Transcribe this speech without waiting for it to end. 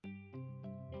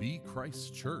Be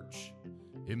Christ Church.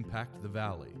 Impact the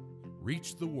Valley.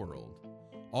 Reach the world.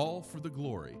 All for the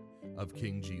glory of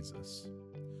King Jesus.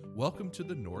 Welcome to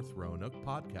the North Roanoke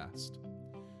Podcast.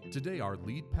 Today our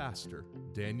lead pastor,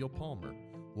 Daniel Palmer,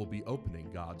 will be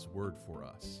opening God's Word for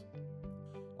us.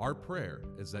 Our prayer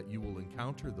is that you will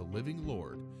encounter the living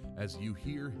Lord as you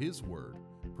hear His Word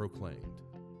proclaimed.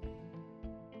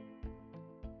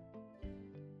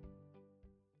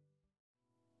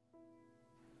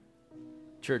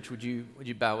 Church, would you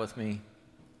bow with me?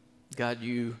 God,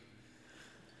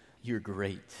 you're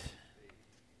great.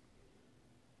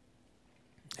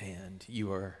 And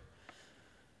you are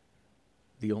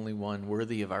the only one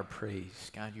worthy of our praise.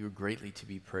 God, you are greatly to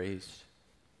be praised.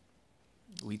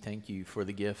 We thank you for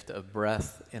the gift of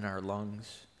breath in our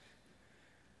lungs.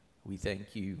 We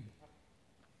thank you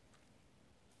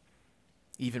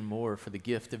even more for the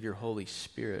gift of your Holy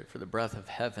Spirit, for the breath of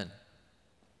heaven.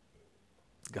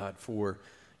 God, for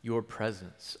your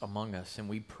presence among us. And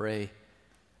we pray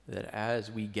that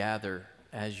as we gather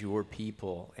as your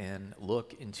people and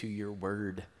look into your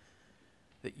word,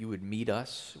 that you would meet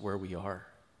us where we are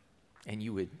and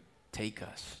you would take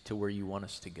us to where you want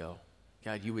us to go.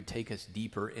 God, you would take us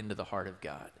deeper into the heart of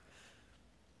God.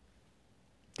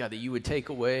 God, that you would take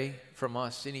away from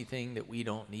us anything that we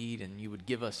don't need, and you would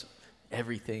give us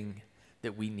everything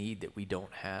that we need that we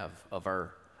don't have of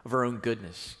our own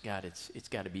goodness. God, it's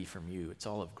got to be from you. It's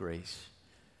all of grace.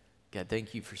 God,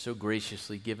 thank you for so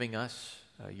graciously giving us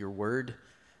your word.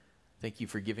 Thank you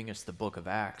for giving us the book of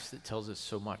Acts that tells us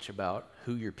so much about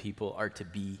who your people are to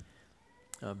be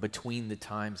between the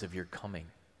times of your coming,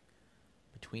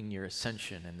 between your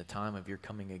ascension and the time of your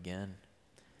coming again.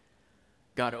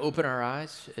 God, open our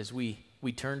eyes as we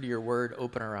turn to your word.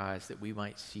 Open our eyes that we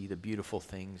might see the beautiful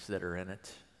things that are in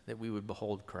it, that we would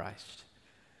behold Christ.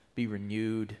 Be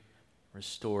renewed,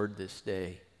 restored this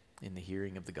day in the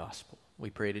hearing of the gospel. We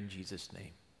pray it in Jesus'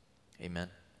 name. Amen.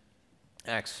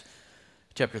 Acts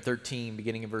chapter 13,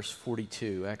 beginning in verse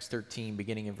 42. Acts 13,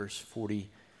 beginning in verse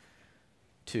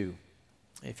 42.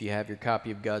 If you have your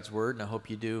copy of God's Word, and I hope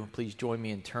you do, please join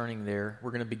me in turning there.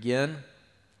 We're going to begin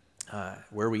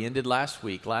where we ended last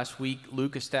week. Last week,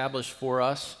 Luke established for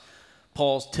us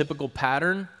Paul's typical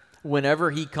pattern whenever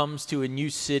he comes to a new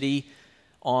city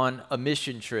on a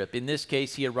mission trip. In this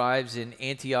case, he arrives in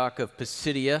Antioch of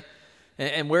Pisidia,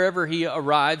 and wherever he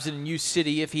arrives in a new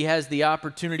city, if he has the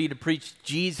opportunity to preach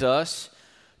Jesus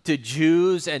to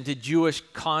Jews and to Jewish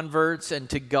converts and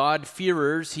to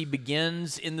God-fearers, he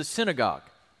begins in the synagogue.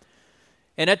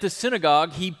 And at the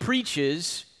synagogue, he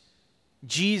preaches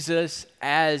Jesus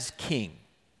as king.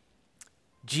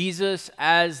 Jesus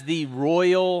as the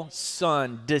royal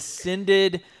son,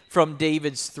 descended from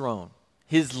David's throne.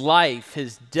 His life,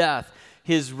 his death,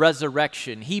 his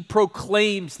resurrection. He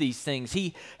proclaims these things.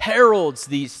 He heralds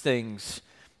these things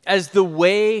as the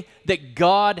way that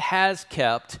God has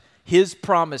kept his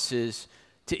promises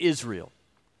to Israel.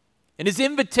 And his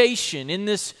invitation in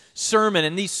this sermon,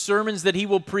 and these sermons that he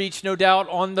will preach, no doubt,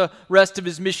 on the rest of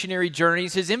his missionary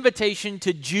journeys, his invitation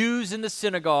to Jews in the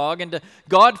synagogue and to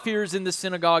God-fearers in the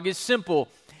synagogue is simple.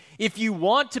 If you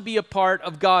want to be a part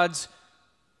of God's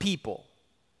people,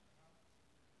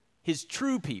 his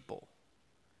true people,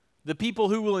 the people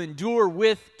who will endure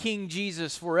with King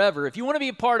Jesus forever, if you want to be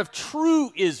a part of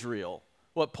true Israel,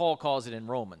 what Paul calls it in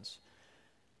Romans,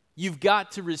 you've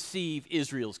got to receive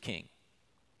Israel's king.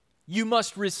 You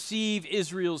must receive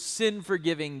Israel's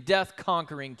sin-forgiving,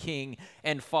 death-conquering king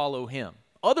and follow him.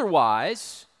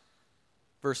 Otherwise,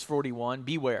 verse 41,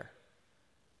 beware.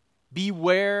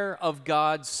 Beware of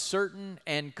God's certain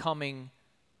and coming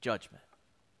judgment.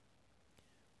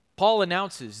 Paul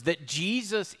announces that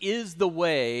Jesus is the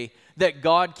way that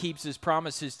God keeps his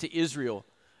promises to Israel,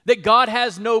 that God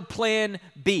has no plan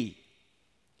B.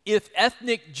 If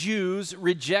ethnic Jews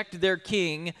reject their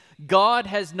king, God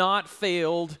has not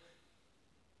failed.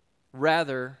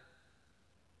 Rather,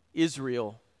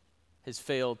 Israel has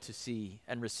failed to see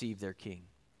and receive their king.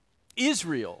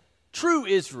 Israel, true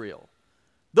Israel,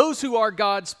 those who are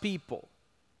God's people,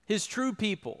 his true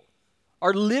people,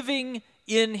 are living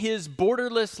in his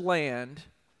borderless land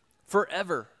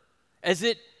forever as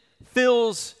it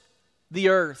fills the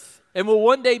earth and will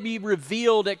one day be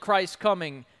revealed at Christ's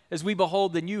coming as we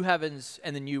behold the new heavens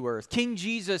and the new earth. King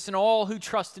Jesus and all who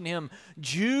trust in him,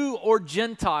 Jew or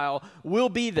Gentile, will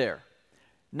be there.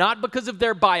 Not because of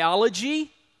their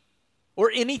biology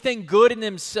or anything good in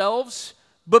themselves,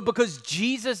 but because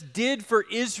Jesus did for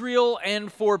Israel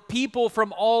and for people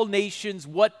from all nations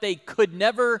what they could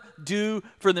never do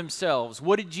for themselves.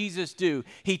 What did Jesus do?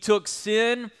 He took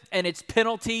sin and its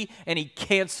penalty and he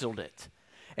canceled it.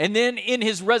 And then in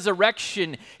his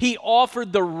resurrection, he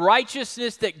offered the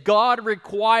righteousness that God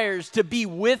requires to be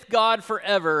with God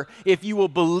forever if you will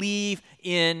believe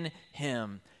in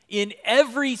him. In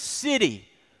every city,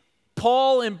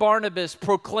 Paul and Barnabas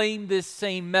proclaim this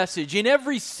same message. In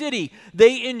every city,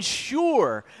 they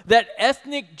ensure that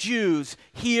ethnic Jews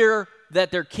hear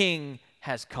that their king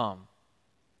has come.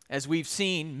 As we've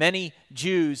seen, many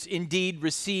Jews indeed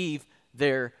receive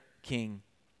their king.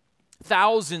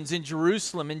 Thousands in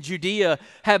Jerusalem and Judea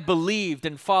have believed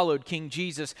and followed King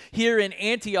Jesus. Here in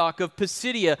Antioch of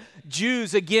Pisidia,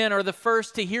 Jews again are the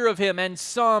first to hear of him, and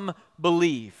some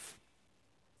believe.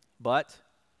 But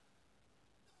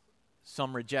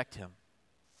some reject him.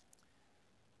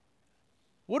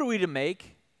 What are we to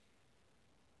make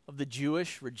of the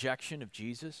Jewish rejection of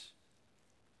Jesus?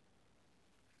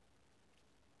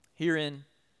 Here in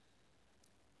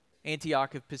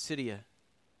Antioch of Pisidia,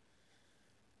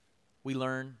 we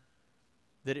learn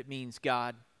that it means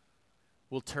God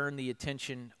will turn the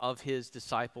attention of his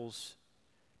disciples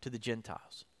to the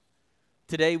Gentiles.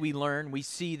 Today we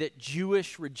see that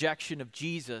Jewish rejection of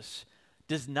Jesus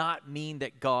does not mean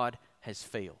that God has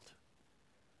failed.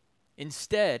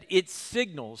 Instead, it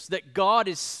signals that God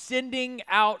is sending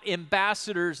out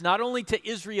ambassadors not only to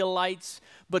Israelites,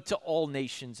 but to all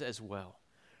nations as well.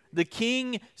 The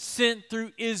king sent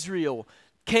through Israel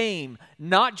came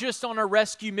not just on a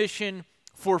rescue mission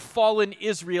for fallen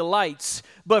Israelites,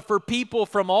 but for people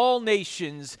from all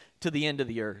nations to the end of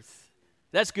the earth.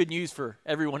 That's good news for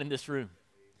everyone in this room.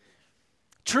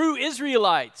 True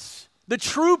Israelites, the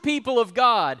true people of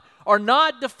God, are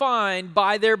not defined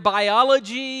by their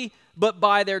biology, but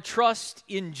by their trust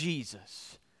in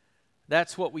Jesus.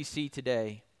 That's what we see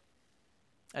today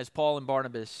as Paul and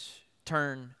Barnabas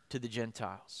turn to the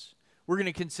Gentiles. We're going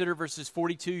to consider verses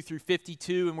 42 through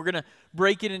 52, and we're going to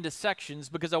break it into sections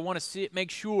because I want to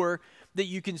make sure that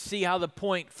you can see how the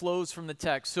point flows from the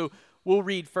text. So we'll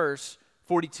read first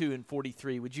 42 and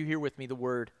 43. Would you hear with me the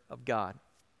word of God?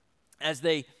 As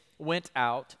they went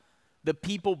out, the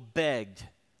people begged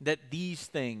that these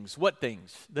things, what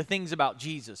things? The things about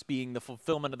Jesus being the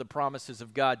fulfillment of the promises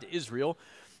of God to Israel,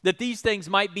 that these things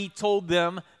might be told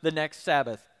them the next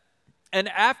Sabbath. And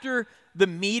after the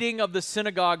meeting of the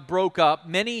synagogue broke up,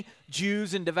 many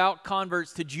Jews and devout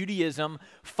converts to Judaism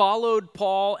followed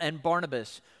Paul and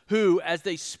Barnabas, who, as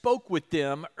they spoke with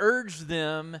them, urged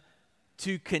them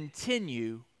to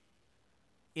continue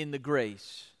in the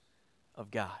grace of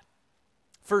God.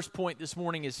 First point this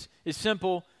morning is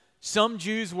simple. Some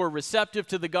Jews were receptive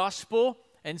to the gospel,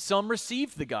 and some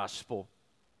received the gospel.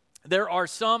 There are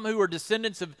some who are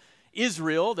descendants of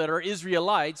Israel, that are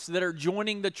Israelites, that are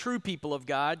joining the true people of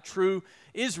God, true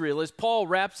Israel. As Paul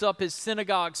wraps up his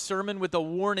synagogue sermon with a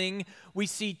warning, we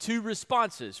see two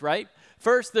responses, right?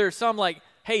 First, there are some like,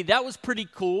 hey, that was pretty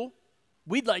cool.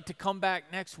 We'd like to come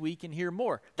back next week and hear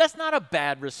more. That's not a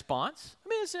bad response. I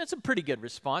mean, it's a pretty good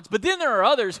response. But then there are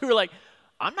others who are like,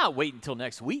 I'm not waiting until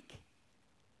next week.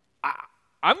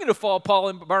 I'm going to follow Paul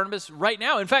and Barnabas right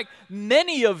now. In fact,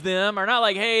 many of them are not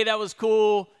like, hey, that was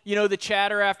cool, the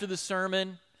chatter after the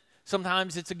sermon.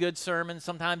 Sometimes it's a good sermon,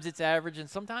 sometimes it's average, and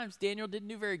sometimes Daniel didn't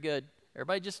do very good.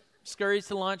 Everybody just scurries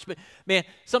to lunch. But, man,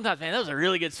 sometimes, that was a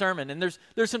really good sermon. And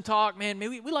there's some talk, man,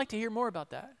 maybe we'd like to hear more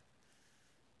about that.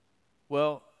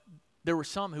 Well, there were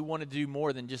some who wanted to do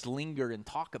more than just linger and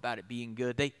talk about it being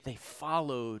good. They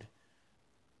followed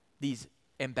these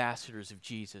ambassadors of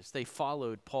Jesus. They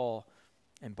followed Paul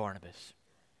and Barnabas.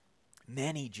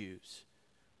 Many Jews,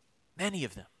 many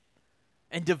of them,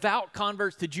 and devout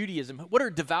converts to Judaism. What are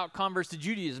devout converts to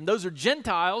Judaism? Those are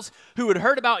Gentiles who had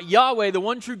heard about Yahweh, the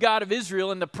one true God of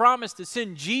Israel, and the promise to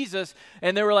send Jesus,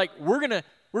 and they were like, we're gonna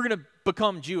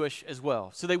become Jewish as well.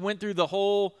 So they went through the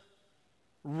whole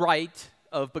rite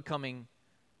of becoming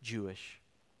Jewish.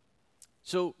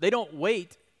 So they don't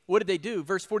wait. What did they do?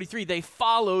 Verse 43, they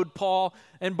followed Paul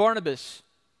and Barnabas.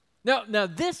 Now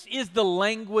this is the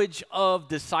language of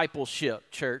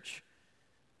discipleship, church.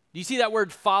 Do you see that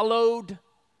word followed?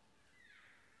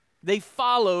 They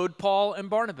followed Paul and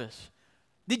Barnabas.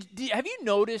 Have you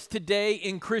noticed today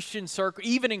in Christian circles,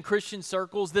 even in Christian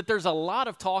circles, that there's a lot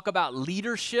of talk about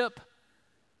leadership?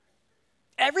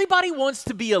 Everybody wants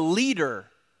to be a leader,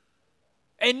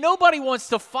 and nobody wants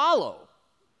to follow.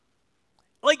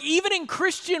 Like even in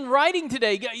Christian writing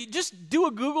today, just do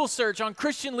a Google search on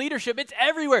Christian leadership. It's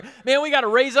everywhere. Man, we got to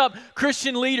raise up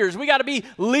Christian leaders. We got to be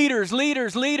leaders.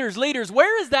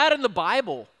 Where is that in the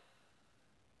Bible?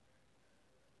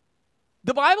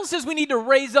 The Bible says we need to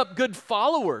raise up good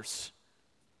followers.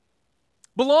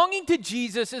 Belonging to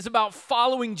Jesus is about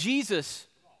following Jesus.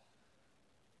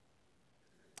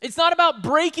 It's not about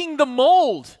breaking the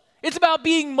mold. It's about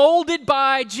being molded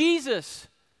by Jesus.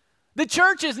 The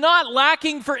church is not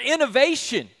lacking for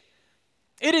innovation.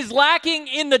 It is lacking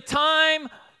in the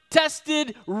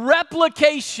time-tested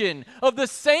replication of the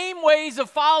same ways of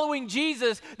following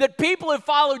Jesus that people have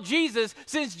followed Jesus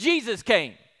since Jesus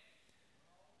came.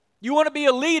 You want to be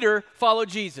a leader, follow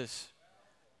Jesus.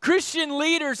 Christian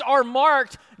leaders are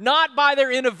marked not by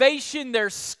their innovation, their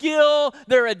skill,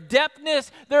 their adeptness.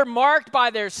 They're marked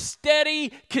by their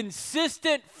steady,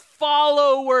 consistent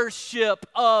followership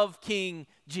of King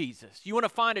Jesus. You want to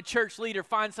find a church leader,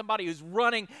 find somebody who's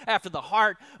running after the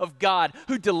heart of God,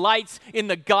 who delights in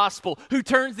the gospel, who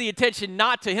turns the attention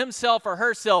not to himself or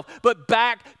herself, but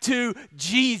back to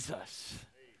Jesus.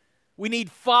 We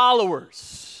need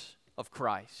followers of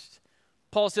Christ.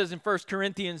 Paul says in 1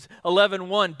 Corinthians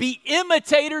 11:1, be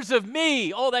imitators of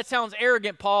me. Oh, that sounds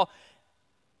arrogant, Paul.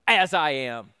 As I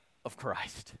am of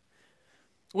Christ.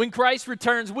 When Christ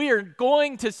returns, we are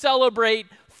going to celebrate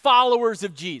followers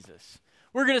of Jesus.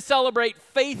 We're going to celebrate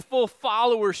faithful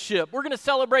followership. We're going to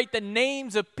celebrate the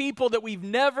names of people that we've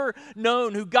never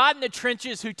known, who got in the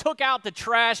trenches, who took out the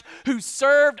trash, who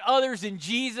served others in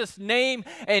Jesus' name.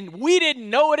 And we didn't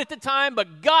know it at the time,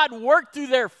 but God worked through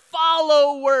their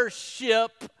followership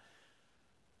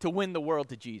to win the world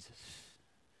to Jesus.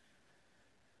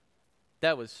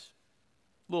 That was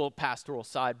a little pastoral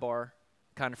sidebar,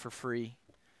 kind of for free.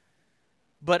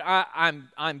 But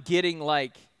I'm getting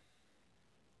like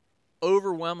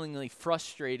overwhelmingly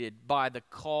frustrated by the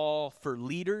call for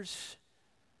leaders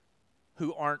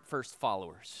who aren't first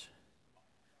followers.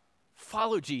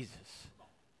 Follow Jesus.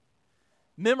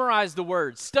 Memorize the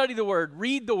word, study the word,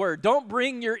 read the word. Don't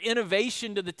bring your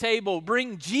innovation to the table.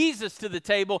 Bring Jesus to the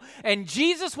table, and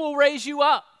Jesus will raise you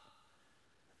up.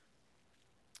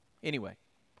 Anyway,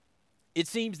 it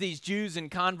seems these Jews and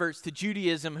converts to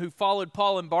Judaism who followed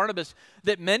Paul and Barnabas,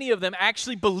 that many of them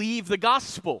actually believe the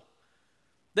gospel.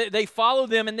 They follow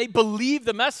them and they believe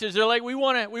the message. They're like, we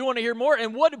want to hear more.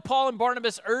 And what did Paul and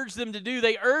Barnabas urge them to do?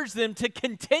 They urged them to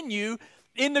continue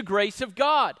in the grace of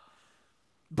God.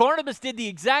 Barnabas did the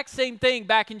exact same thing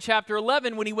back in chapter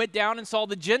 11 when he went down and saw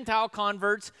the Gentile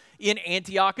converts in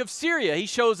Antioch of Syria. He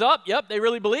shows up, yep, they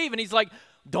really believe, and he's like,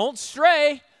 don't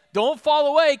stray, don't fall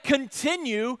away,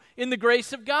 continue in the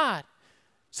grace of God.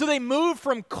 So they moved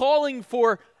from calling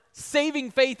for saving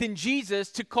faith in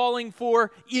Jesus to calling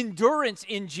for endurance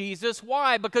in Jesus.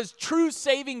 Why? Because true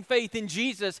saving faith in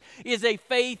Jesus is a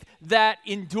faith that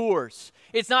endures.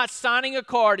 It's not signing a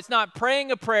card. It's not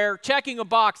praying a prayer, checking a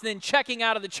box, then checking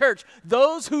out of the church.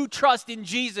 Those who trust in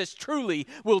Jesus truly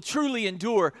will truly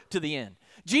endure to the end.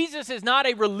 Jesus is not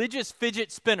a religious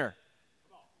fidget spinner.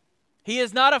 He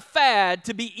is not a fad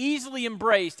to be easily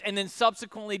embraced and then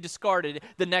subsequently discarded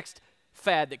the next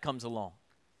fad that comes along.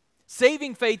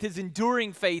 Saving faith is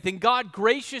enduring faith, and God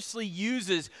graciously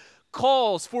uses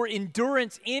calls for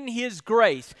endurance in His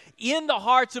grace in the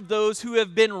hearts of those who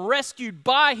have been rescued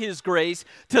by His grace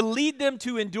to lead them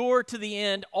to endure to the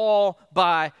end, all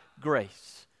by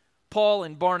grace. Paul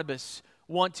and Barnabas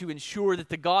want to ensure that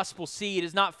the gospel seed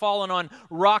is not fallen on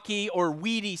rocky or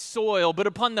weedy soil, but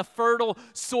upon the fertile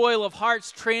soil of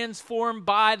hearts transformed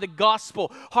by the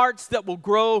gospel, hearts that will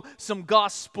grow some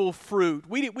gospel fruit.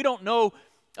 We don't know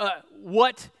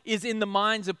what is in the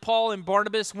minds of Paul and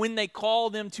Barnabas when they call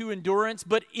them to endurance,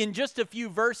 but in just a few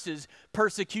verses,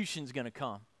 persecution is going to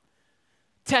come.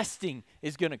 Testing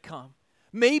is going to come.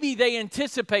 Maybe they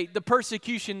anticipate the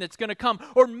persecution that's going to come,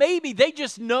 or maybe they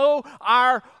just know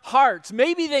our hearts.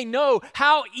 Maybe they know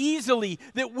how easily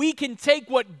that we can take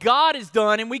what God has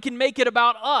done and we can make it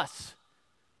about us.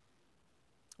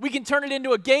 We can turn it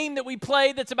into a game that we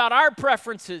play that's about our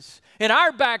preferences and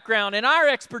our background and our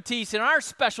expertise and our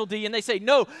specialty. And they say,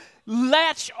 no,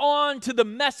 latch on to the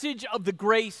message of the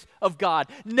grace of God.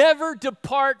 Never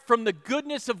depart from the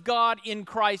goodness of God in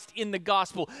Christ in the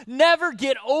gospel. Never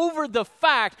get over the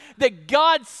fact that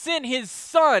God sent His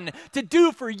Son to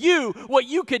do for you what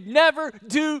you could never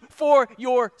do for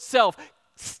yourself.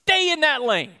 Stay in that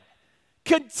lane.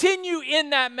 Continue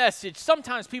in that message.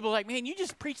 Sometimes people are like, man, you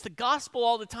just preach the gospel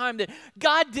all the time that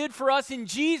God did for us in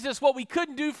Jesus what we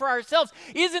couldn't do for ourselves.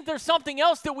 Isn't there something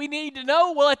else that we need to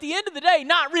know? Well, at the end of the day,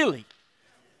 not really.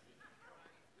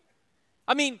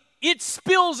 I mean, it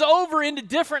spills over into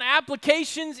different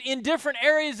applications in different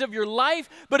areas of your life,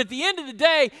 but at the end of the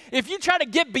day, if you try to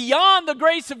get beyond the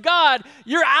grace of God,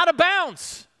 you're out of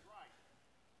bounds.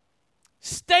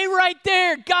 Stay right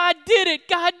there. God did it.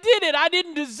 God did it. I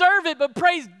didn't deserve it, but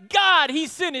praise God, He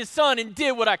sent His Son and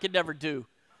did what I could never do.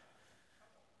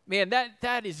 Man,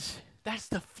 that's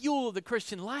the fuel of the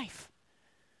Christian life.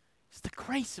 It's the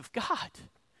grace of God.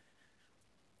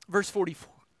 Verse 44.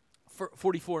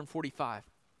 44 and 45.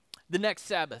 The next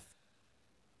Sabbath,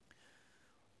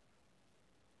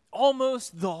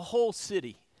 almost the whole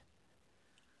city.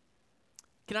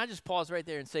 Can I just pause right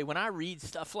there and say, when I read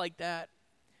stuff like that,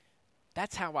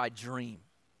 that's how I dream.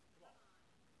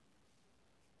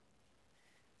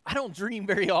 I don't dream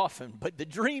very often, but the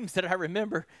dreams that I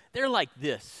remember, they're like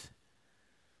this.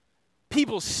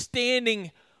 People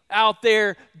standing out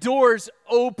there, doors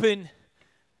open,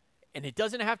 and it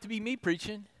doesn't have to be me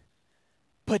preaching,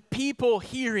 but people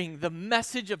hearing the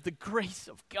message of the grace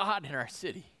of God in our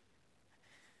city.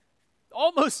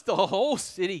 Almost the whole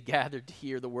city gathered to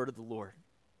hear the word of the Lord.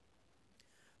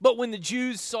 But when the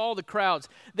Jews saw the crowds,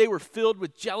 they were filled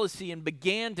with jealousy and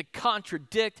began to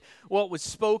contradict what was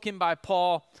spoken by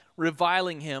Paul,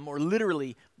 reviling him, or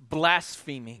literally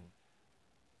blaspheming.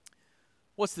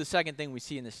 What's the second thing we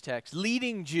see in this text?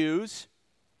 Leading Jews.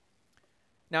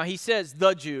 Now he says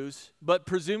the Jews, but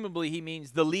presumably he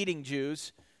means the leading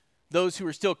Jews, those who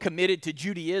are still committed to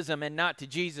Judaism and not to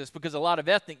Jesus, because a lot of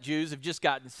ethnic Jews have just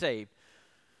gotten saved.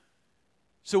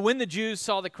 So when the Jews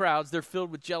saw the crowds, they're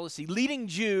filled with jealousy. Leading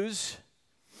Jews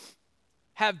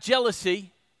have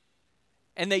jealousy,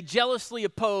 and they jealously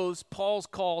oppose Paul's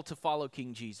call to follow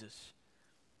King Jesus.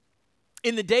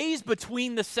 In the days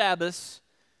between the Sabbaths,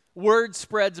 word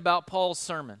spreads about Paul's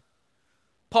sermon.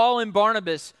 Paul and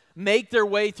Barnabas make their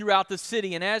way throughout the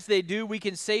city, and as they do, we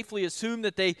can safely assume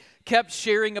that they kept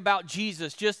sharing about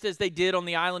Jesus, just as they did on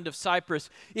the island of Cyprus.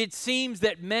 It seems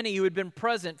that many who had been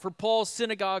present for Paul's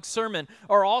synagogue sermon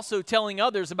are also telling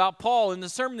others about Paul in the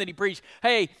sermon that he preached.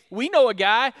 Hey, we know a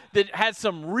guy that had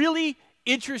some really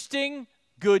interesting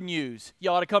good news. You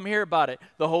ought to come hear about it.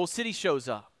 The whole city shows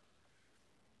up.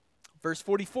 Verse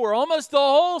 44, almost the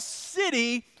whole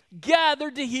city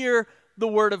gathered to hear the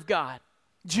word of God.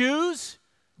 Jews,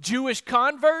 Jewish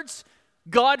converts,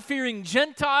 God-fearing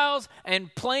Gentiles,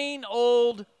 and plain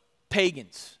old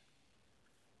pagans.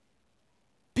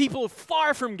 People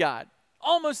far from God,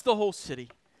 almost the whole city.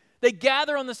 They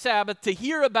gather on the Sabbath to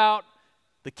hear about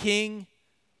the King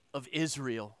of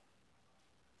Israel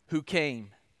who came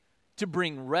to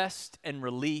bring rest and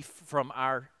relief from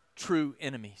our true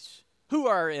enemies. Who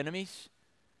are our enemies?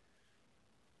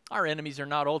 Our enemies are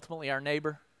not ultimately our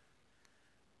neighbor.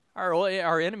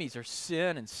 Our enemies are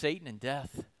sin and Satan and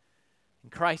death.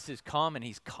 And Christ has come and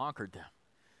he's conquered them.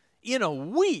 In a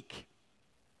week,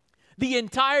 the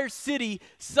entire city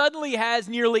suddenly has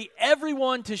nearly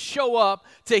everyone to show up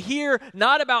to hear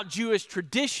not about Jewish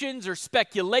traditions or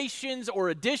speculations or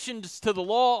additions to the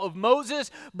law of Moses,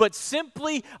 but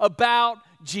simply about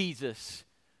Jesus.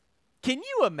 Can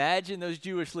you imagine those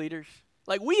Jewish leaders?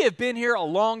 Like, we have been here a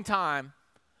long time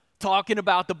talking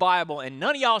about the Bible, and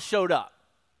none of y'all showed up.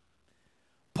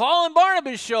 Paul and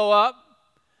Barnabas show up.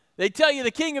 They tell you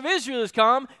the King of Israel has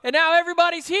come, and now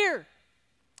everybody's here.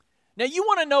 Now, you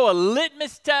want to know a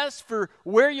litmus test for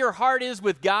where your heart is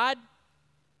with God?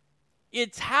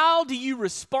 It's how do you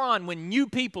respond when new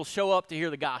people show up to hear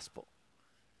the gospel?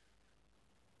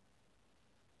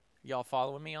 Y'all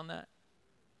following me on that?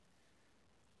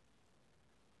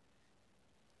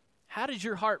 How does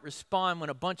your heart respond when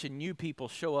a bunch of new people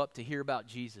show up to hear about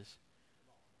Jesus?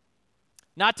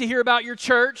 Not to hear about your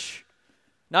church,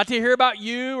 not to hear about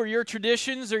you or your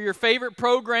traditions or your favorite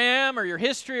program or your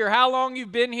history or how long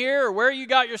you've been here or where you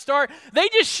got your start. They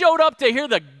just showed up to hear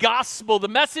the gospel, the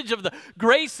message of the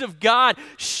grace of God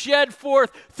shed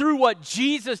forth through what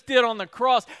Jesus did on the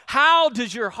cross. How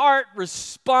does your heart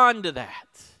respond to that?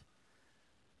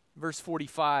 Verse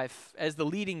 45, as the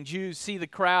leading Jews see the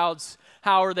crowds,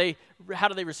 how do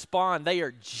they respond? They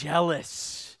are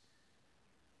jealous.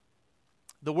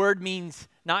 The word means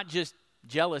not just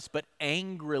jealous, but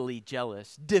angrily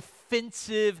jealous.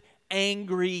 Defensive,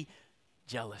 angry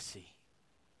jealousy.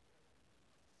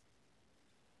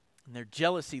 And their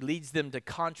jealousy leads them to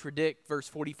contradict, verse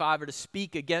 45, or to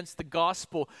speak against the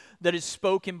gospel that is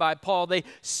spoken by Paul. They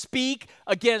speak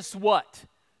against what?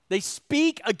 They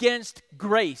speak against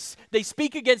grace. They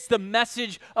speak against the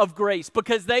message of grace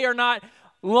because they are not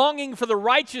longing for the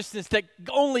righteousness that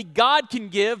only God can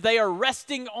give. They are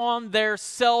resting on their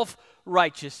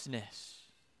self-righteousness.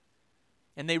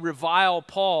 And they revile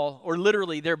Paul, or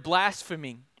literally they're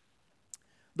blaspheming.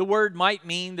 The word might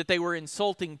mean that they were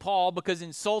insulting Paul, because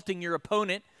insulting your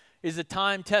opponent is a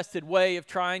time-tested way of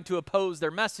trying to oppose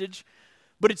their message.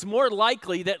 But it's more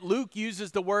likely that Luke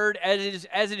uses the word as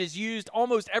it is used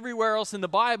almost everywhere else in the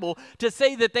Bible to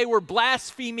say that they were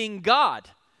blaspheming God.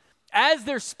 As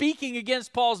they're speaking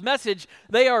against Paul's message,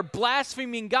 they are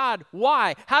blaspheming God.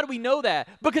 Why? How do we know that?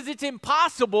 Because it's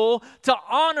impossible to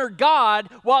honor God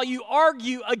while you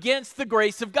argue against the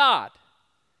grace of God.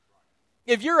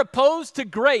 If you're opposed to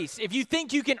grace, if you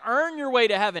think you can earn your way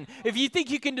to heaven, if you think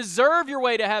you can deserve your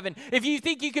way to heaven, if you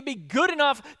think you can be good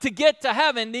enough to get to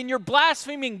heaven, then you're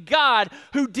blaspheming God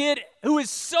who is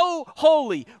so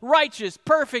holy, righteous,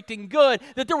 perfect, and good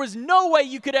that there was no way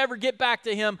you could ever get back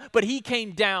to him, but he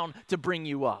came down to bring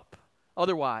you up.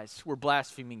 Otherwise, we're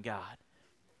blaspheming God.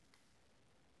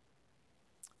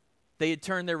 They had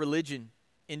turned their religion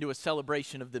into a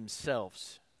celebration of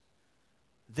themselves.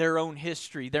 Their own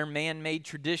history, their man-made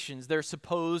traditions, their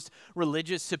supposed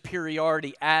religious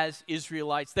superiority as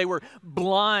Israelites. They were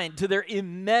blind to their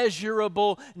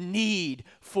immeasurable need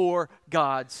for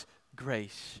God's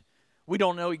grace. We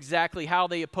don't know exactly how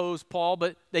they opposed Paul,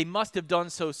 but they must have done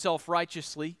so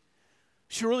self-righteously.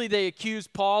 Surely they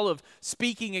accused Paul of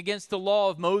speaking against the law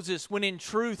of Moses, when in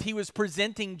truth he was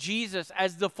presenting Jesus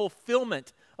as the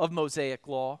fulfillment of Mosaic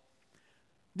law.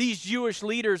 These Jewish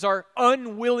leaders are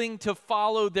unwilling to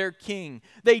follow their king.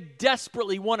 They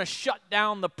desperately want to shut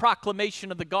down the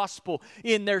proclamation of the gospel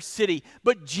in their city.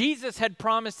 But Jesus had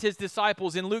promised his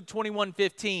disciples in Luke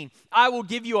 21:15, I will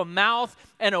give you a mouth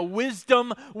and a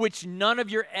wisdom which none of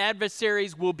your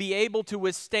adversaries will be able to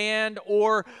withstand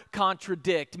or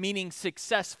contradict, meaning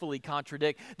successfully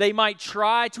contradict. They might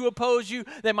try to oppose you,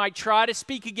 they might try to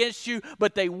speak against you,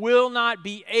 but they will not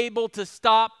be able to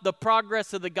stop the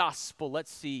progress of the gospel.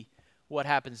 Let's see what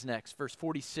happens next, verse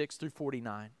 46 through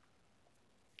 49.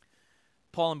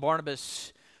 Paul and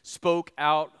Barnabas spoke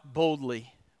out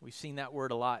boldly. We've seen that word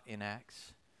a lot in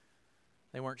Acts.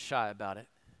 They weren't shy about it.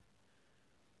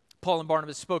 Paul and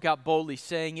Barnabas spoke out boldly,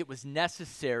 saying it was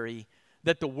necessary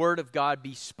that the word of God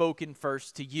be spoken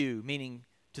first to you, meaning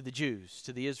to the Jews,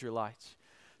 to the Israelites.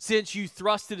 Since you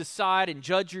thrust it aside and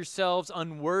judge yourselves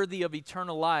unworthy of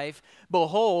eternal life,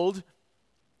 behold,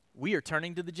 we are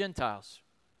turning to the Gentiles.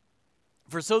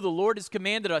 For so the Lord has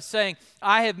commanded us, saying,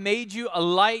 I have made you a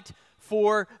light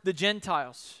for the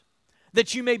Gentiles,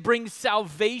 that you may bring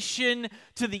salvation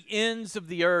to the ends of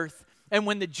the earth. And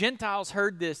when the Gentiles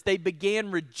heard this, they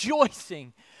began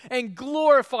rejoicing and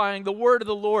glorifying the word of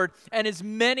the Lord. And as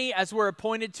many as were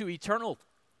appointed to eternal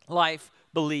life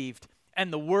believed.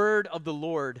 And the word of the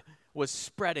Lord was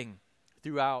spreading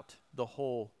throughout the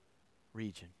whole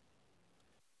region.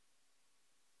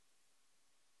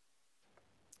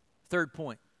 Third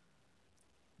point,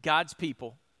 God's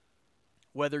people,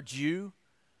 whether Jew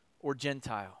or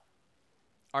Gentile,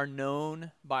 are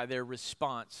known by their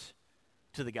response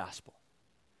to the gospel.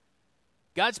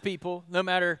 God's people, no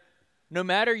matter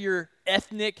your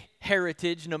ethnic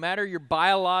heritage, no matter your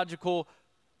biological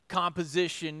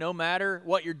composition, no matter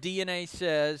what your DNA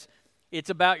says, it's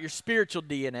about your spiritual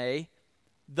DNA.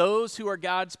 Those who are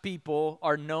God's people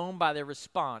are known by their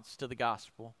response to the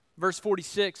gospel. Verse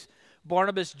 46,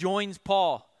 Barnabas joins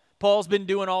Paul. Paul's been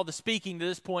doing all the speaking to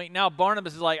this point. Now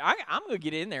Barnabas is like, I'm going to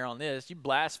get in there on this. You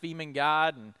blaspheming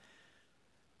God and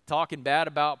talking bad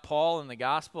about Paul and the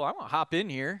gospel. I'm going to hop in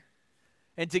here.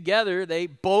 And together they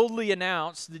boldly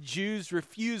announce the Jews'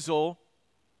 refusal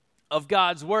of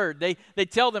God's word. They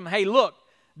tell them, hey, look,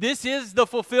 this is the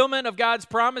fulfillment of God's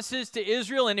promises to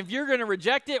Israel, and if you're going to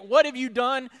reject it, what have you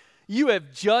done? You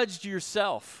have judged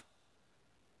yourself.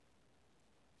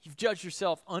 You've judged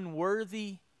yourself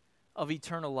unworthy of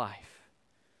eternal life.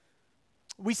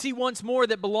 We see once more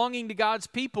that belonging to God's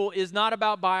people is not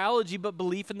about biology, but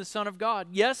belief in the Son of God.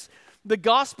 Yes, the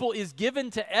gospel is given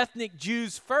to ethnic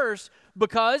Jews first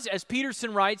because, as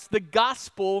Peterson writes, the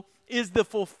gospel is the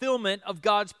fulfillment of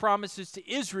God's promises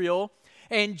to Israel,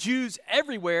 and Jews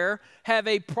everywhere have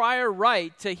a prior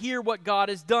right to hear what God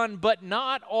has done, but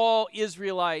not all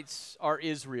Israelites are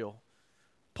Israel.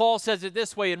 Paul says it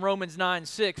this way in Romans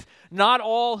 9:6, not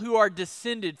all who are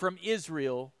descended from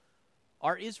Israel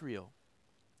are Israel.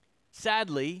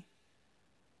 Sadly,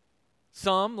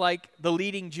 some, like the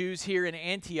leading Jews here in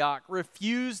Antioch,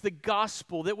 refused the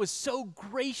gospel that was so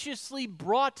graciously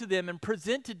brought to them and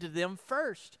presented to them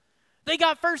first. They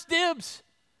got first dibs.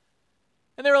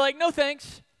 And they were like, no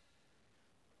thanks.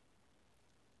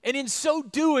 And in so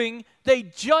doing, they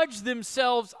judged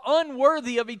themselves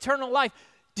unworthy of eternal life.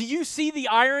 Do you see the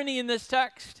irony in this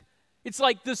text? It's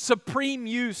like the supreme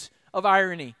use of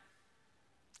irony.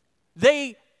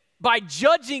 They, by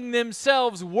judging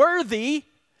themselves worthy,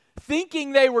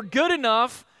 thinking they were good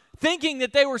enough, thinking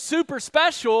that they were super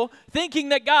special, thinking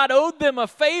that God owed them a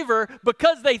favor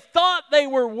because they thought they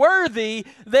were worthy,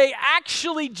 they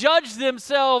actually judged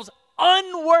themselves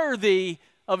unworthy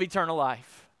of eternal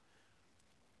life.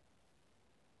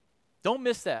 Don't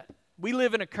miss that. We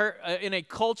live in a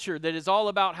culture that is all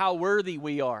about how worthy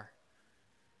we are.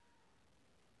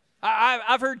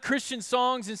 I've heard Christian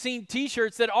songs and seen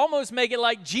T-shirts that almost make it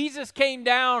like Jesus came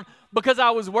down because I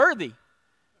was worthy.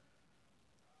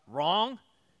 Wrong.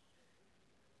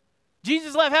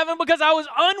 Jesus left heaven because I was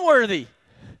unworthy.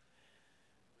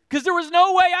 Because there was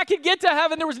no way I could get to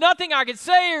heaven. There was nothing I could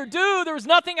say or do. There was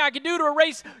nothing I could do to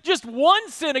erase just one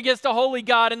sin against a holy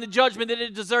God and the judgment that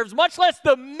it deserves, much less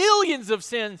the millions of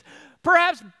sins,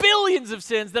 perhaps billions of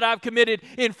sins that I've committed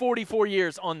in 44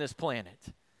 years on this planet.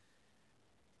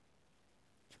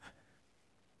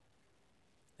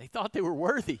 They thought they were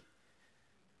worthy.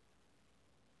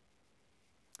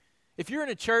 If you're in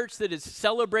a church that is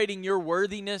celebrating your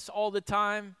worthiness all the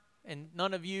time, and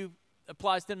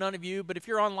applies to none of you, but if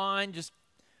you're online just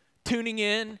tuning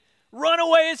in, run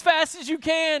away as fast as you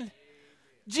can.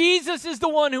 Jesus is the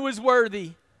one who is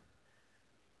worthy.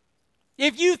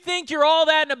 If you think you're all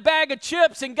that in a bag of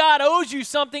chips and God owes you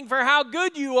something for how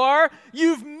good you are,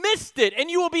 you've missed it, and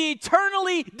you will be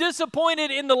eternally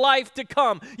disappointed in the life to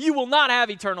come. You will not have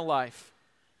eternal life.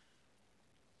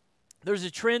 There's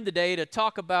a trend today to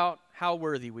talk about how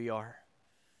worthy we are.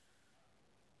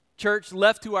 Church,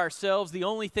 left to ourselves, the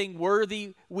only thing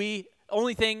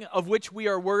of which we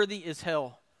are worthy is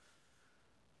hell.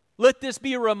 Let this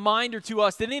be a reminder to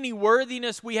us that any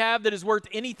worthiness we have that is worth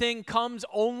anything comes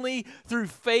only through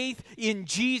faith in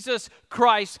Jesus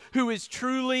Christ, who is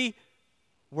truly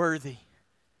worthy.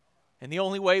 And the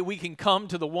only way we can come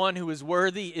to the one who is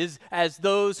worthy is as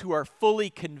those who are fully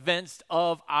convinced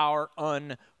of our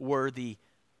unworthiness.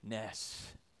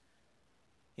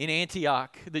 In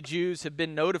Antioch, the Jews have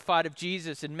been notified of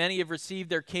Jesus, and many have received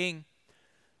their king.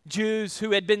 Jews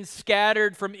who had been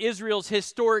scattered from Israel's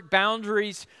historic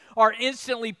boundaries are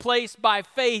instantly placed by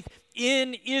faith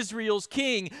in Israel's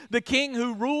king, the king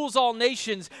who rules all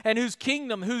nations and whose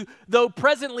kingdom, who, though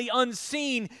presently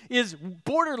unseen, is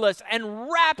borderless and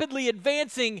rapidly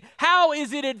advancing. How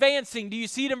is it advancing? Do you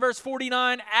see it in verse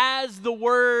 49? As the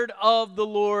word of the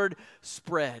Lord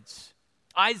spreads.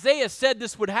 Isaiah said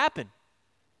this would happen.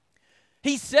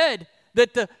 He said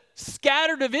that the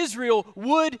scattered of Israel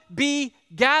would be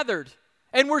gathered.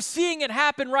 And we're seeing it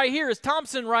happen right here, as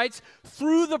Thompson writes,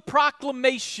 through the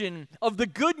proclamation of the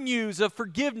good news of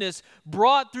forgiveness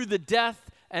brought through the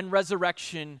death and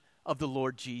resurrection of the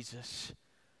Lord Jesus.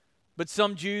 But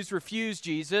some Jews refuse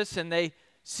Jesus, and they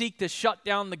seek to shut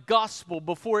down the gospel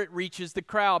before it reaches the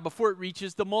crowd, before it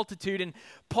reaches the multitude. And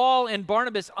Paul and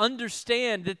Barnabas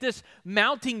understand that this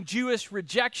mounting Jewish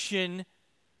rejection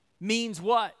means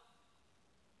what?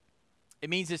 It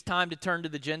means it's time to turn to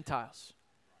the Gentiles.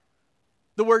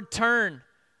 The word turn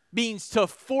means to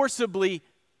forcibly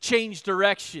change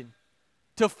direction,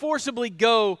 to forcibly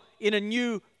go in a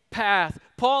new path.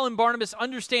 Paul and Barnabas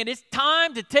understand it's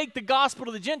time to take the gospel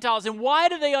to the Gentiles. And why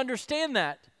do they understand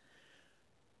that?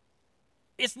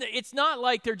 It's not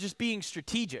like they're just being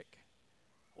strategic.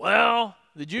 Well,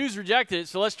 the Jews rejected it,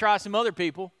 so let's try some other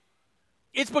people.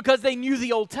 It's because they knew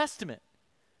the Old Testament.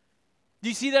 Do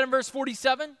you see that in verse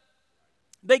 47?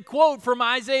 They quote from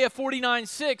Isaiah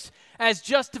 49:6 as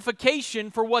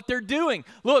justification for what they're doing.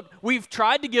 Look, we've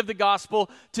tried to give the gospel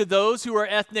to those who are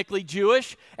ethnically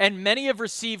Jewish, and many have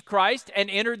received Christ and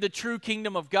entered the true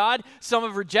kingdom of God. Some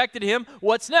have rejected him.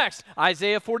 What's next?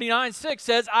 Isaiah 49:6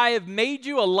 says, I have made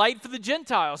you a light for the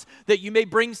Gentiles, that you may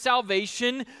bring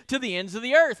salvation to the ends of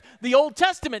the earth. The Old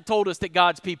Testament told us that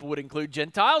God's people would include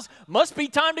Gentiles. Must be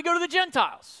time to go to the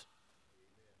Gentiles.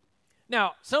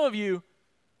 Now, some of you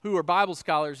who are Bible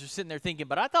scholars are sitting there thinking,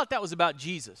 but I thought that was about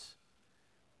Jesus.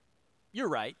 You're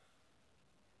right.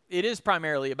 It is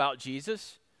primarily about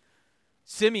Jesus.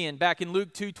 Simeon, back in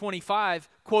Luke 2:25,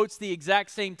 quotes the exact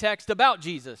same text about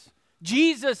Jesus.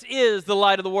 Jesus is the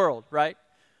light of the world, right?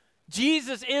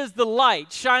 Jesus is the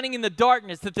light shining in the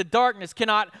darkness that the darkness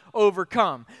cannot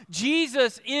overcome.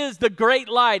 Jesus is the great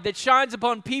light that shines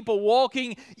upon people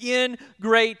walking in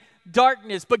great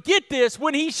darkness. But get this,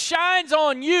 when he shines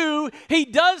on you, he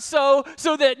does so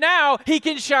that now he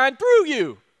can shine through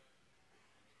you.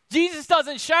 Jesus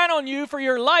doesn't shine on you for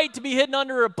your light to be hidden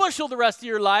under a bushel the rest of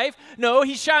your life. No,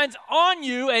 he shines on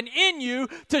you and in you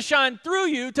to shine through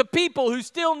you to people who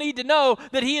still need to know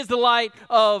that he is the light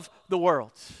of the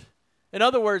world. In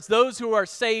other words, those who are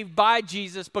saved by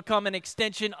Jesus become an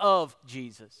extension of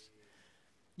Jesus.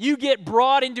 You get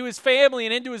brought into his family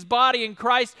and into his body, and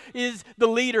Christ is the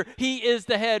leader. He is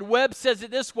the head. Webb says it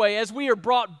this way: as we are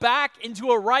brought back into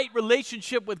a right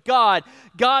relationship with God,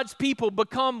 God's people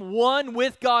become one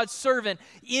with God's servant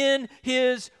in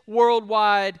his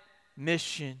worldwide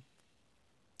mission.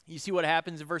 You see what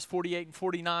happens in verse 48 and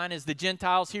 49 as the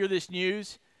Gentiles hear this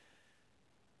news?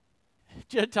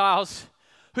 Gentiles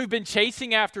who've been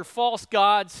chasing after false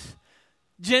gods,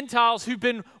 Gentiles who've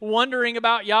been wondering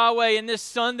about Yahweh and this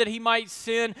son that he might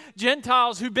send.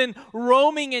 Gentiles who've been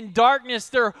roaming in darkness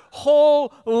their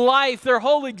whole life, their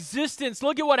whole existence.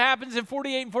 Look at what happens in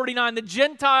 48 and 49. The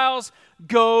Gentiles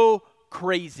go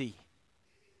crazy.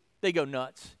 They go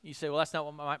nuts. You say, well, that's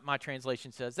not what my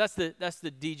translation says. That's the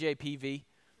DJPV,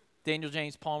 Daniel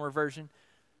James Palmer version.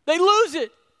 They lose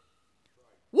it.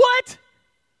 What?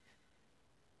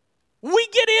 We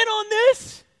get in on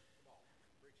this?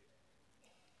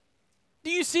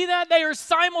 Do you see that? They are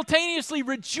simultaneously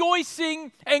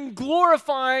rejoicing and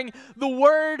glorifying the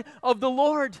word of the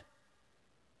Lord.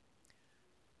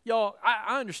 Y'all,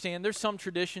 I understand there's some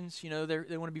traditions, they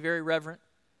want to be very reverent.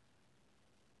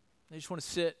 They just want to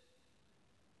sit,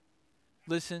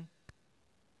 listen.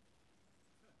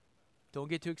 Don't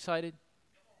get too excited.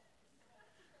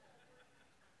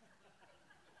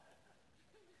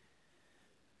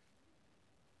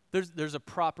 There's a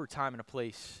proper time and a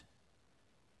place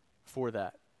for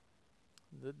that.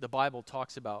 The Bible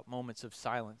talks about moments of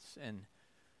silence and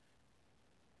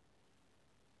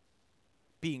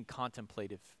being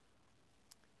contemplative.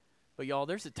 But y'all,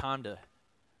 there's time to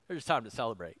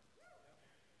celebrate.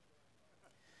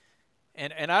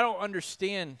 And I don't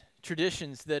understand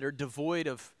traditions that are devoid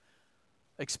of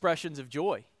expressions of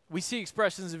joy. We see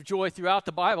expressions of joy throughout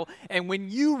the Bible, and when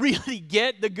you really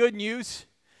get the good news,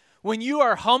 when you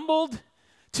are humbled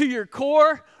to your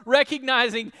core,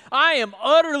 recognizing I am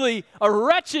utterly a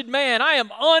wretched man. I am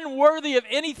unworthy of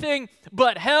anything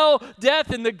but hell,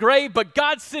 death, and the grave, but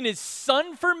God sent his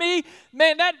son for me.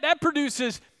 Man, that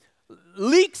produces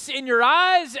leaks in your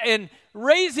eyes and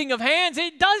raising of hands.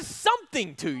 It does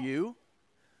something to you.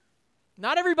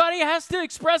 Not everybody has to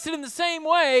express it in the same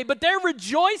way, but they're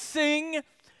rejoicing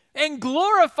and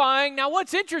glorifying. Now,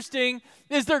 what's interesting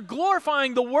is they're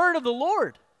glorifying the word of the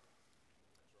Lord.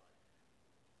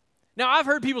 Now, I've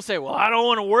heard people say, well, I don't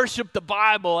want to worship the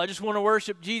Bible. I just want to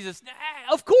worship Jesus.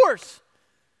 Of course.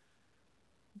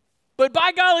 But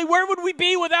by golly, where would we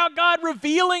be without God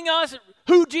revealing to us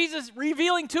who Jesus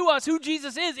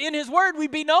is in his word?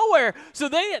 We'd be nowhere. So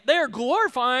they are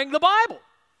glorifying the Bible,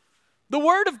 the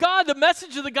word of God, the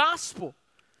message of the gospel.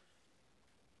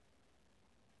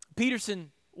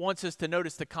 Peterson wants us to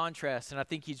notice the contrast, and I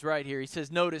think he's right here. He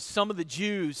says, notice some of the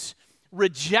Jews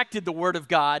rejected the word of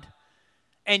God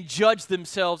and judged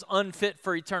themselves unfit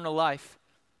for eternal life.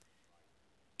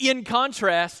 In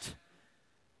contrast,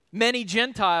 many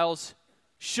Gentiles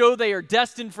show they are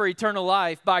destined for eternal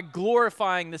life by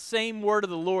glorifying the same word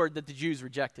of the Lord that the Jews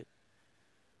rejected.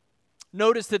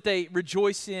 Notice that they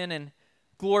rejoice in and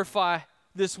glorify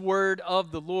this word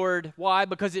of the Lord. Why?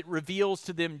 Because it reveals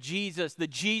to them Jesus. The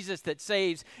Jesus that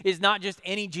saves is not just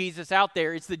any Jesus out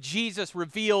there. It's the Jesus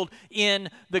revealed in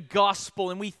the gospel.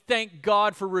 And we thank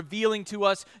God for revealing to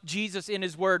us Jesus in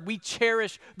his word. We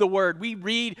cherish the word. We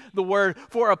read the word.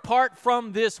 For apart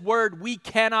from this word, we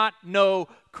cannot know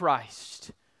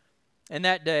Christ. And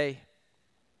that day,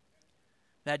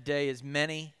 as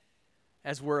many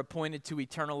as were appointed to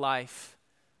eternal life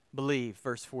believe.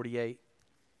 Verse 48.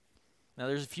 Now,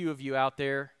 there's a few of you out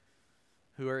there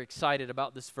who are excited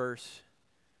about this verse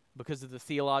because of the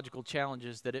theological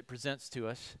challenges that it presents to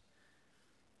us,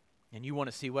 and you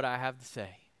want to see what I have to say.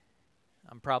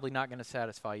 I'm probably not going to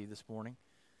satisfy you this morning.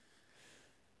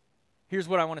 Here's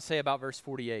what I want to say about verse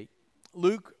 48.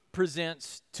 Luke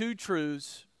presents two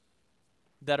truths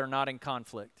that are not in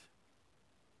conflict.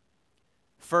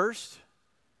 First,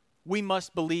 we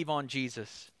must believe on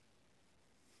Jesus.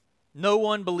 No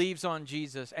one believes on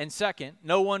Jesus. And second,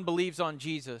 no one believes on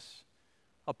Jesus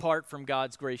apart from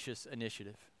God's gracious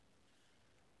initiative.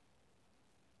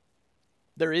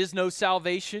 There is no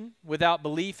salvation without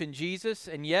belief in Jesus,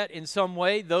 and yet in some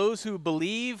way those who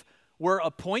believe were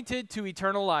appointed to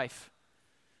eternal life.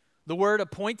 The word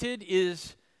appointed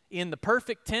is in the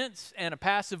perfect tense and a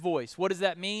passive voice. What does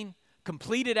that mean?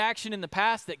 Completed action in the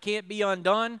past that can't be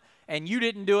undone, and you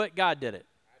didn't do it, God did it.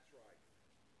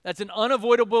 That's an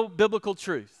unavoidable biblical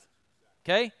truth,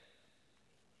 okay?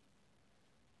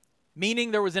 Meaning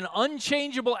there was an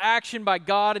unchangeable action by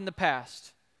God in the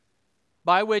past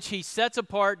by which he sets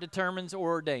apart, determines, or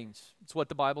ordains. It's what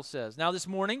the Bible says. Now this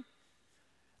morning,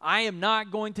 I am not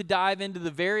going to dive into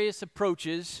the various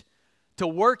approaches to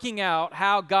working out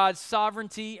how God's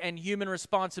sovereignty and human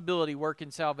responsibility work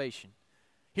in salvation.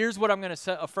 Here's what I'm going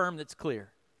to affirm that's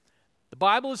clear. The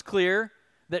Bible is clear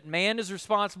that man is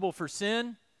responsible for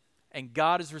sin and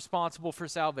God is responsible for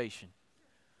salvation.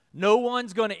 No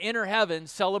one's going to enter heaven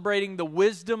celebrating the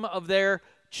wisdom of their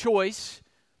choice,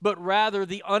 but rather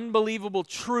the unbelievable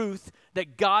truth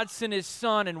that God sent his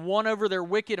Son and won over their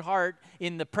wicked heart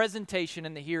in the presentation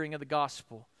and the hearing of the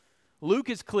gospel. Luke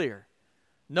is clear.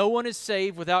 No one is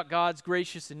saved without God's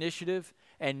gracious initiative,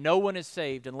 and no one is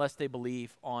saved unless they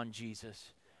believe on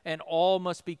Jesus. And all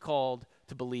must be called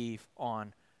to believe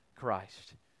on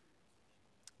Christ.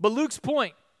 But Luke's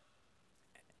point,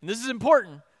 and this is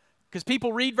important, because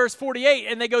people read verse 48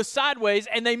 and they go sideways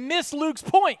and they miss Luke's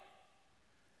point.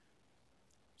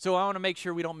 So I want to make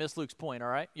sure we don't miss Luke's point, all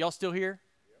right? Y'all still here?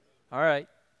 All right.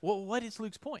 Well, what is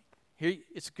Luke's point?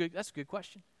 That's a good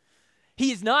question.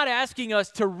 He is not asking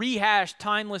us to rehash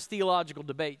timeless theological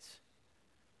debates.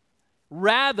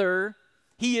 Rather,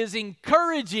 he is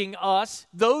encouraging us,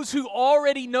 those who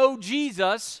already know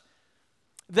Jesus,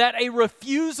 that a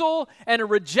refusal and a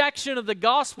rejection of the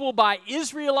gospel by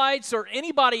Israelites or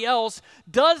anybody else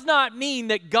does not mean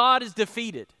that God is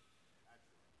defeated.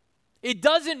 It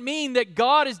doesn't mean that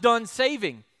God is done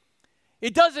saving.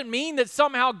 It doesn't mean that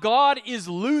somehow God is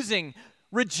losing.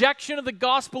 Rejection of the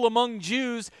gospel among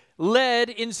Jews led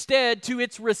instead to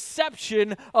its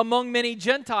reception among many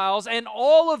Gentiles. And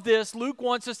all of this, Luke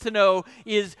wants us to know,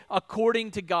 is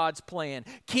according to God's plan.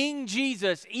 King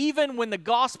Jesus, even when the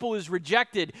gospel is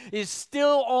rejected, is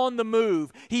still on the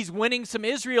move. He's winning some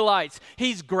Israelites.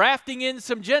 He's grafting in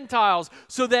some Gentiles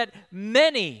so that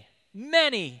many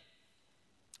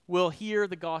will hear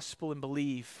the gospel and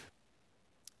believe.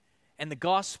 And the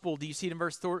gospel, do you see it in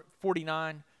verse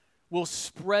 49? Will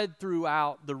spread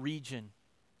throughout the region.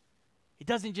 It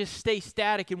doesn't just stay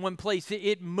static in one place.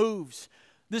 It moves.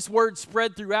 This word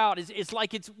spread throughout, it's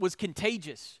like it was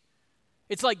contagious.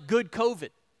 It's like good COVID.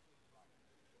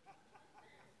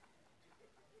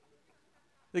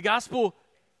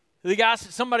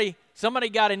 Somebody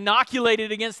got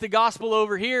inoculated against the gospel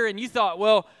over here, and you thought,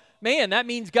 well, man, that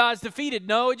means God's defeated.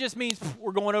 No, it just means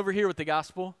we're going over here with the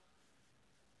gospel.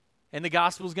 And the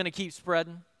gospel's going to keep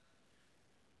spreading.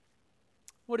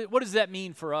 What does that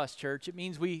mean for us, church? It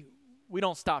means we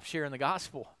don't stop sharing the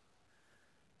gospel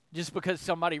just because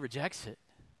somebody rejects it.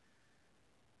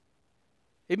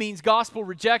 It means gospel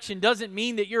rejection doesn't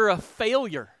mean that you're a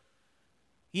failure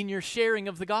in your sharing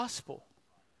of the gospel.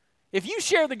 If you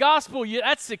share the gospel,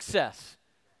 that's success.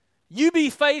 You be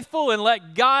faithful and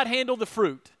let God handle the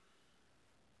fruit.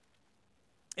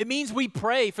 It means we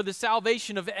pray for the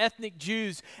salvation of ethnic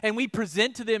Jews and we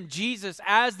present to them Jesus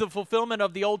as the fulfillment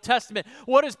of the Old Testament.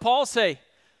 What does Paul say?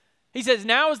 He says,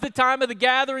 now is the time of the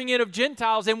gathering in of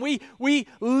Gentiles, and we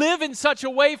live in such a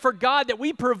way for God that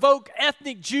we provoke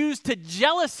ethnic Jews to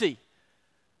jealousy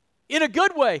in a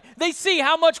good way. They see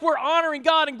how much we're honoring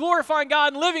God and glorifying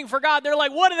God and living for God. They're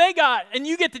like, what do they got? And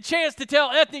you get the chance to tell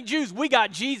ethnic Jews, we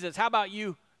got Jesus. How about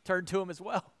you turn to him as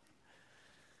well?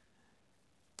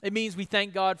 It means we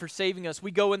thank God for saving us. We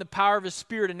go in the power of his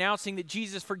Spirit, announcing that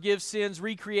Jesus forgives sins,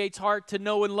 recreates heart to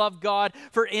know and love God.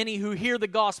 For any who hear the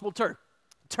gospel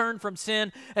turn from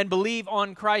sin and believe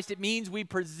on Christ. It means we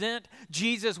present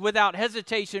Jesus without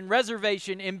hesitation,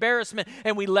 reservation, embarrassment,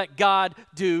 and we let God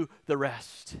do the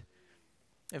rest.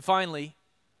 And finally,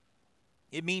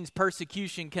 it means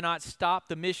persecution cannot stop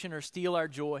the mission or steal our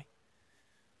joy.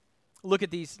 Look at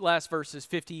these last verses,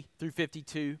 50 through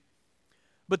 52.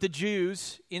 But the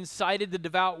Jews incited the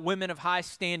devout women of high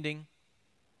standing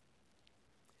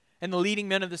and the leading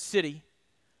men of the city,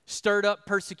 stirred up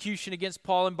persecution against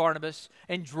Paul and Barnabas,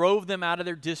 and drove them out of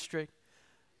their district.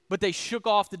 But they shook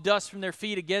off the dust from their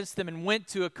feet against them and went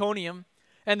to Iconium,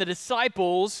 and the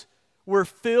disciples were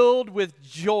filled with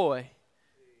joy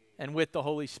and with the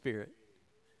Holy Spirit.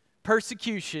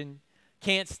 Persecution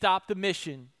can't stop the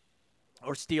mission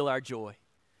or steal our joy.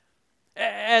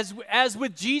 As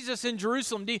with Jesus in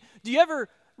Jerusalem, do you ever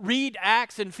read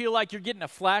Acts and feel like you're getting a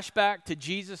flashback to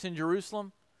Jesus in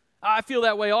Jerusalem? I feel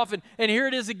that way often. And here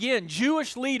it is again.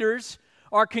 Jewish leaders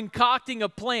are concocting a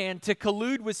plan to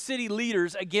collude with city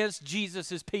leaders against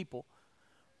Jesus' people.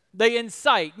 They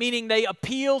incite, meaning they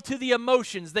appeal to the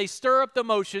emotions. They stir up the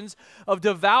emotions of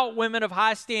devout women of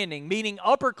high standing, meaning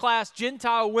upper-class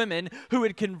Gentile women who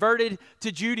had converted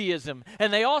to Judaism.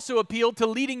 And they also appealed to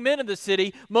leading men of the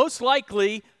city, most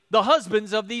likely the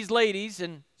husbands of these ladies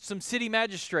and some city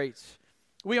magistrates.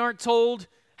 We aren't told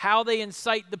how they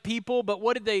incite the people, but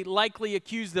what did they likely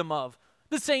accuse them of?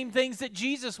 The same things that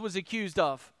Jesus was accused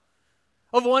of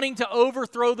wanting to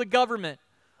overthrow the government,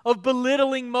 of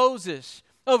belittling Moses,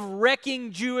 of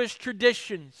wrecking Jewish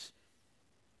traditions.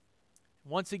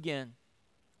 Once again,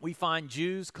 we find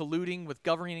Jews colluding with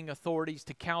governing authorities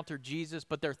to counter Jesus,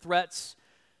 but their threats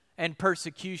and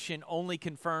persecution only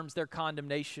confirms their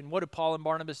condemnation. What do Paul and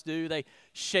Barnabas do? They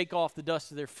shake off the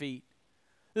dust of their feet.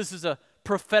 This is a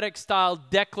prophetic-style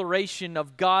declaration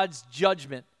of God's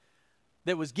judgment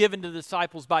that was given to the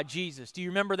disciples by Jesus. Do you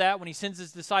remember that when he sends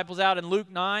his disciples out in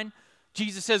Luke 9?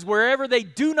 Jesus says, wherever they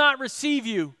do not receive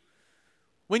you,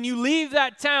 When you leave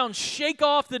that town, shake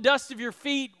off the dust of your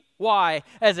feet. Why?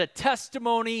 As a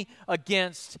testimony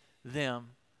against them.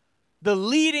 The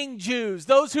leading Jews,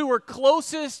 those who were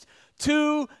closest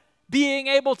to being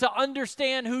able to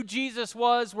understand who Jesus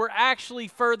was, were actually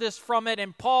furthest from it,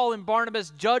 and Paul and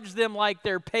Barnabas judged them like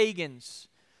they're pagans.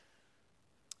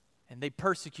 And they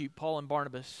persecute Paul and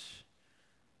Barnabas.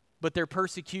 But their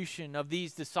persecution of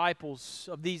these disciples,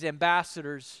 of these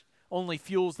ambassadors, only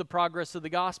fuels the progress of the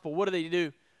gospel. What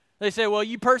do? They say, well,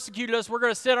 you persecuted us. We're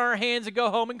going to sit on our hands and go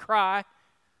home and cry.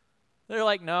 They're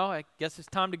like, no, I guess it's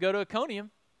time to go to Iconium.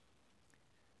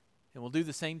 And we'll do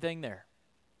the same thing there.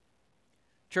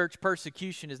 Church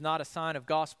persecution is not a sign of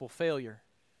gospel failure.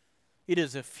 It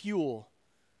is a fuel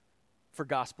for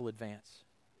gospel advance.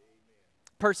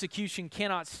 Persecution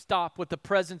cannot stop what the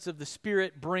presence of the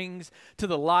Spirit brings to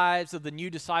the lives of the new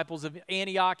disciples of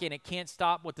Antioch, and it can't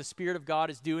stop what the Spirit of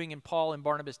God is doing in Paul and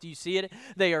Barnabas. Do you see it?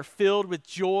 They are filled with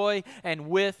joy and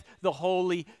with the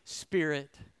Holy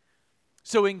Spirit.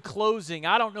 So in closing,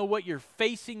 I don't know what you're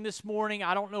facing this morning.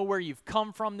 I don't know where you've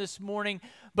come from this morning,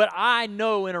 but I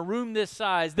know in a room this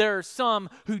size, there are some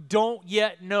who don't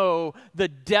yet know the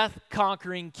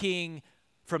death-conquering King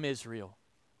from Israel.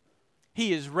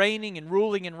 He is reigning and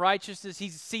ruling in righteousness.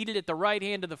 He's seated at the right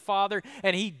hand of the Father,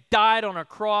 and he died on a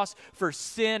cross for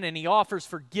sin, and he offers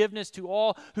forgiveness to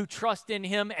all who trust in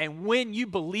him. And when you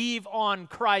believe on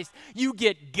Christ, you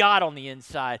get God on the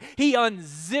inside. He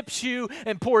unzips you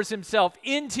and pours himself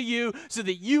into you so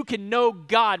that you can know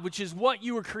God, which is what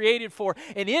you were created for.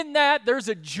 And in that, there's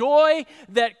a joy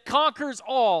that conquers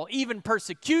all, even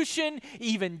persecution,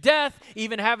 even death,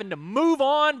 even having to move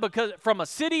on from a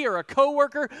city or a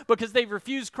coworker because they've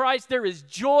refused Christ. There is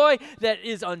joy that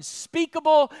is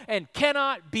unspeakable and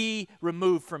cannot be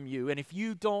removed from you. And if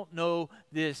you don't know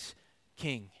this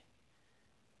King,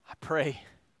 I pray,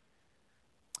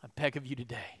 I beg of you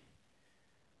today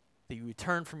that you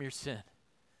return from your sin,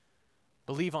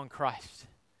 believe on Christ,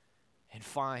 and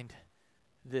find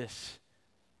this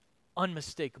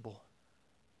unmistakable,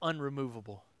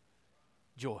 unremovable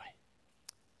joy.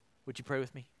 Would you pray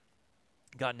with me?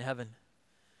 God in heaven,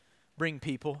 bring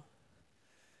people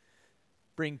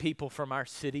from our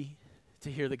city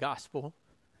to hear the gospel.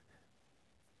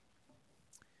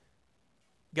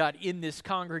 God, in this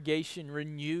congregation,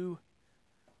 renew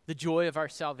the joy of our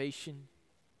salvation.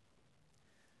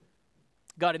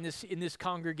 God, in this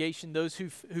congregation, those who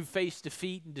face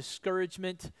defeat and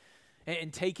discouragement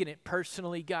and taking it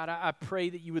personally, God, I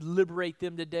pray that you would liberate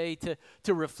them today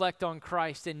to reflect on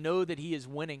Christ and know that he is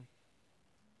winning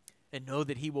and know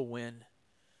that he will win.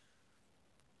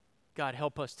 God,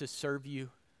 help us to serve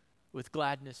you with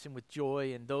gladness and with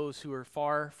joy, and those who are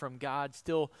far from God,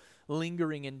 still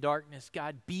lingering in darkness.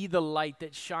 God, be the light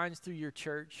that shines through your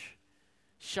church.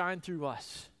 Shine through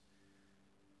us.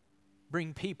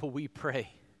 Bring people, we pray,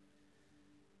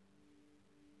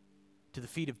 to the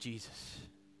feet of Jesus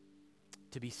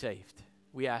to be saved.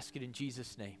 We ask it in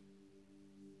Jesus' name.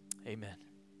 Amen.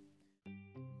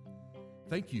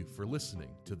 Thank you for listening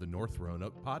to the North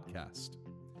Roanoke Podcast.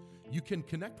 You can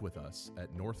connect with us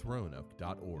at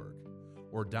northroanoke.org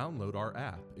or download our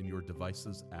app in your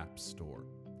device's app store.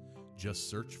 Just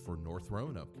search for North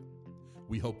Roanoke.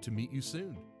 We hope to meet you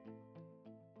soon.